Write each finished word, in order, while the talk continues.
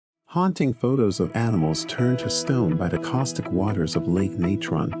Haunting photos of animals turned to stone by the caustic waters of Lake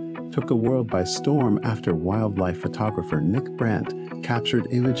Natron took the world by storm after wildlife photographer Nick Brandt captured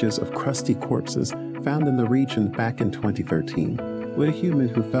images of crusty corpses found in the region back in 2013, with a human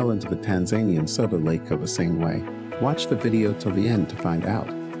who fell into the Tanzanian soda lake the same way. Watch the video till the end to find out.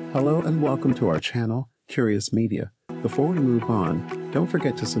 Hello and welcome to our channel, Curious Media. Before we move on, don't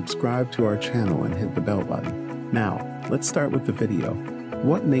forget to subscribe to our channel and hit the bell button. Now, let's start with the video.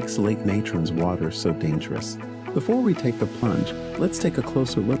 What makes Lake Natron's water so dangerous? Before we take the plunge, let's take a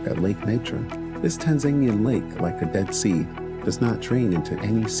closer look at Lake Natron. This Tanzanian lake, like the Dead Sea, does not drain into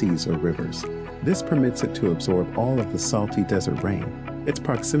any seas or rivers. This permits it to absorb all of the salty desert rain. Its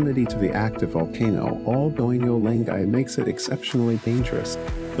proximity to the active volcano, Aldonyo Lengai, makes it exceptionally dangerous.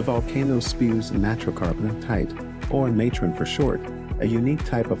 The volcano spews natrocarbonatite, or natron for short, a unique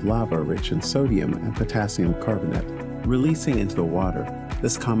type of lava rich in sodium and potassium carbonate, releasing into the water.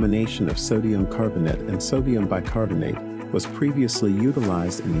 This combination of sodium carbonate and sodium bicarbonate was previously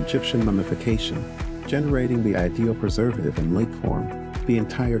utilized in Egyptian mummification, generating the ideal preservative in lake form. The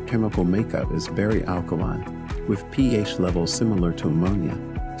entire chemical makeup is very alkaline, with pH levels similar to ammonia,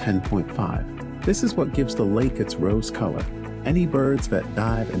 10.5. This is what gives the lake its rose color. Any birds that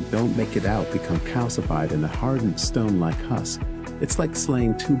dive and don't make it out become calcified in a hardened stone-like husk. It's like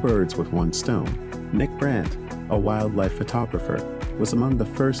slaying two birds with one stone. Nick Brandt, a wildlife photographer, was among the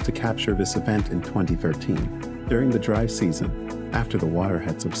first to capture this event in 2013. During the dry season, after the water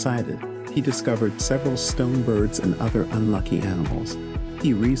had subsided, he discovered several stone birds and other unlucky animals.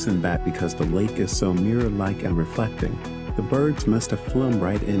 He reasoned that because the lake is so mirror-like and reflecting, the birds must have flown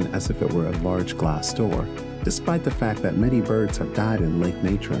right in as if it were a large glass door. Despite the fact that many birds have died in Lake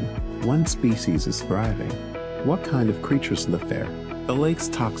Natron, one species is thriving. What kind of creatures live there? The lake's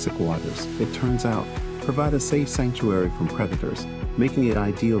toxic waters, it turns out, provide a safe sanctuary from predators, making it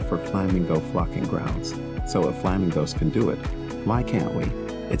ideal for flamingo flocking grounds. So if flamingos can do it, why can't we?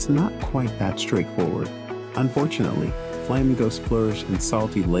 It's not quite that straightforward. Unfortunately, flamingos flourish in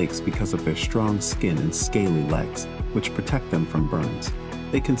salty lakes because of their strong skin and scaly legs, which protect them from burns.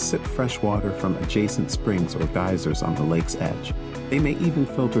 They can sip fresh water from adjacent springs or geysers on the lake's edge. They may even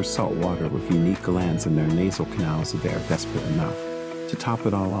filter salt water with unique glands in their nasal canals if they are desperate enough. To top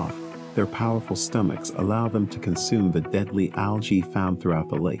it all off, their powerful stomachs allow them to consume the deadly algae found throughout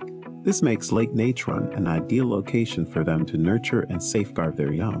the lake. This makes Lake Natron an ideal location for them to nurture and safeguard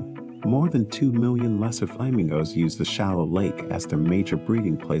their young. More than 2 million lesser flamingos use the shallow lake as their major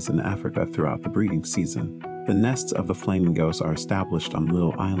breeding place in Africa throughout the breeding season. The nests of the flamingos are established on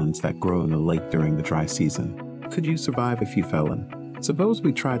little islands that grow in the lake during the dry season. Could you survive if you fell in? Suppose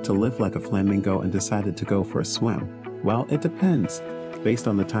we tried to live like a flamingo and decided to go for a swim. Well, it depends. Based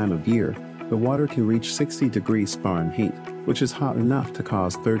on the time of year, the water can reach 60 degrees Fahrenheit, which is hot enough to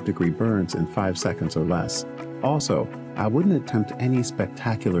cause third-degree burns in 5 seconds or less. Also, I wouldn't attempt any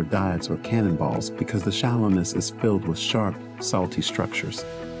spectacular dives or cannonballs because the shallowness is filled with sharp, salty structures.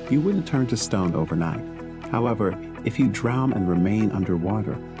 You wouldn't turn to stone overnight. However, if you drown and remain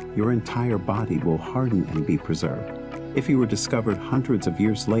underwater, your entire body will harden and be preserved. If you were discovered hundreds of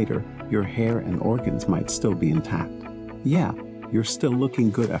years later, your hair and organs might still be intact. Yeah, you're still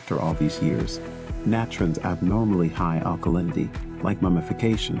looking good after all these years. Natron's abnormally high alkalinity, like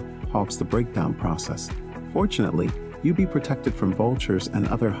mummification, halts the breakdown process. Fortunately, you'd be protected from vultures and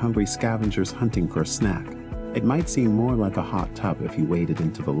other hungry scavengers hunting for a snack. It might seem more like a hot tub if you waded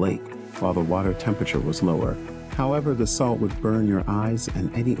into the lake, while the water temperature was lower. However, the salt would burn your eyes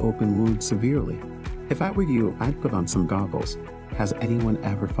and any open wound severely. If I were you, I'd put on some goggles. Has anyone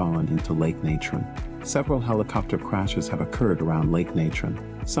ever fallen into Lake Natron? Several helicopter crashes have occurred around Lake Natron,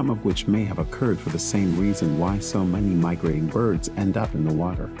 some of which may have occurred for the same reason why so many migrating birds end up in the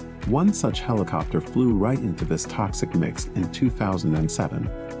water. One such helicopter flew right into this toxic mix in 2007.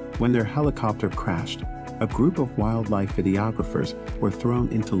 When their helicopter crashed, a group of wildlife videographers were thrown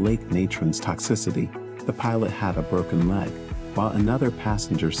into Lake Natron's toxicity. The pilot had a broken leg, while another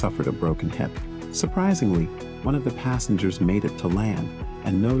passenger suffered a broken hip. Surprisingly, one of the passengers made it to land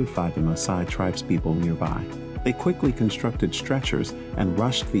and notified the Maasai tribespeople nearby. They quickly constructed stretchers and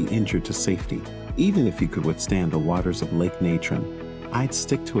rushed the injured to safety. Even if you could withstand the waters of Lake Natron, I'd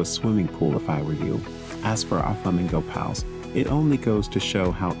stick to a swimming pool if I were you. As for our flamingo pals, it only goes to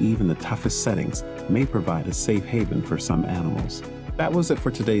show how even the toughest settings may provide a safe haven for some animals. That was it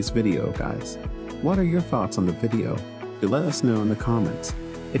for today's video, guys. What are your thoughts on the video? Do let us know in the comments.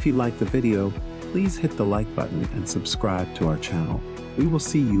 If you liked the video, please hit the like button and subscribe to our channel. We will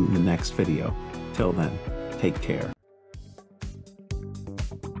see you in the next video. Till then, take care.